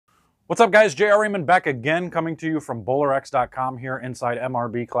What's up, guys? J.R. Raymond back again, coming to you from BowlerX.com here inside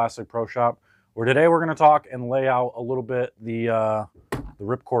MRB Classic Pro Shop, where today we're going to talk and lay out a little bit the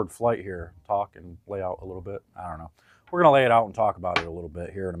Ripcord flight here. Talk and lay out a little bit. I don't know. We're going to lay it out and talk about it a little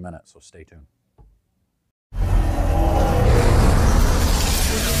bit here in a minute, so stay tuned.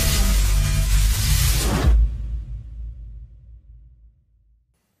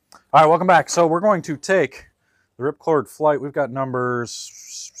 All right, welcome back. So we're going to take the Ripcord flight. We've got numbers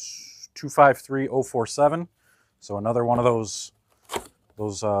 253047. So another one of those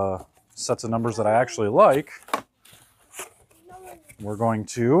sets of numbers that I actually like. We're going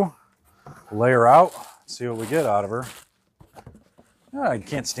to lay her out, see what we get out of her. I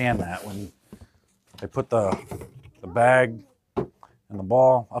can't stand that when they put the bag and the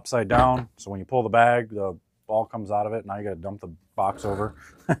ball upside down. So when you pull the bag, the ball comes out of it. Now you got to dump the box over.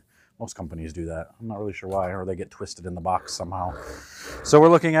 Most companies do that. I'm not really sure why, or they get twisted in the box somehow. So we're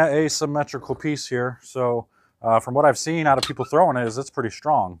looking at a symmetrical piece here. So from what I've seen out of people throwing it, it's pretty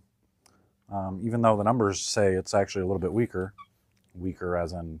strong. Even though the numbers say it's actually a little bit weaker. Weaker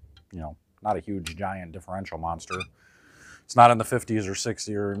as in, you know, not a huge giant differential monster. It's not in the 50s or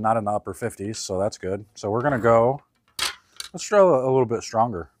 60s or not in the upper 50s, so that's good. So we're gonna go, let's throw a little bit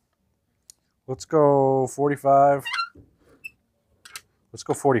stronger. Let's go 45. Let's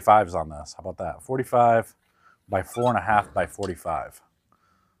go 45s on this. How about that? 45 by 4.5 by 45.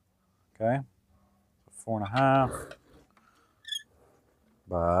 Okay. 4.5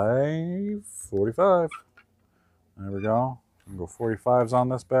 by 45. There we go. I'm gonna go 45s on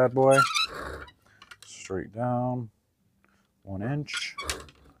this bad boy. Straight down. 1 inch.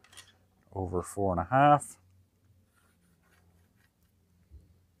 Over 4.5.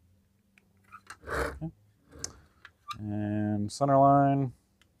 Okay. And center line.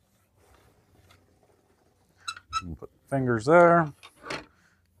 Put fingers there,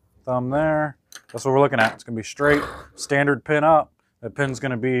 thumb there. That's what we're looking at. It's going to be straight, standard pin up. That pin's going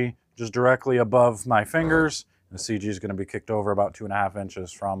to be just directly above my fingers. The CG is going to be kicked over about 2.5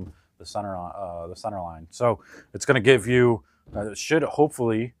 inches from the center line. So it's going to give you, it should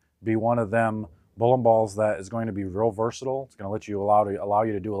hopefully be one of them bowling balls that is going to be real versatile. It's going to let you allow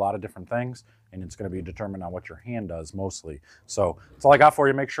you to do a lot of different things, and it's going to be determined on what your hand does mostly. So that's all I got for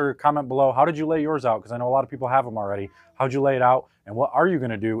you. Make sure to comment below. How did you lay yours out? Because I know a lot of people have them already. How'd you lay it out? And what are you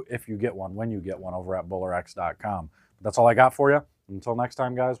going to do if you get one, when you get one over at BowlerX.com? That's all I got for you. Until next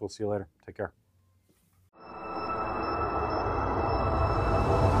time, guys, we'll see you later. Take care.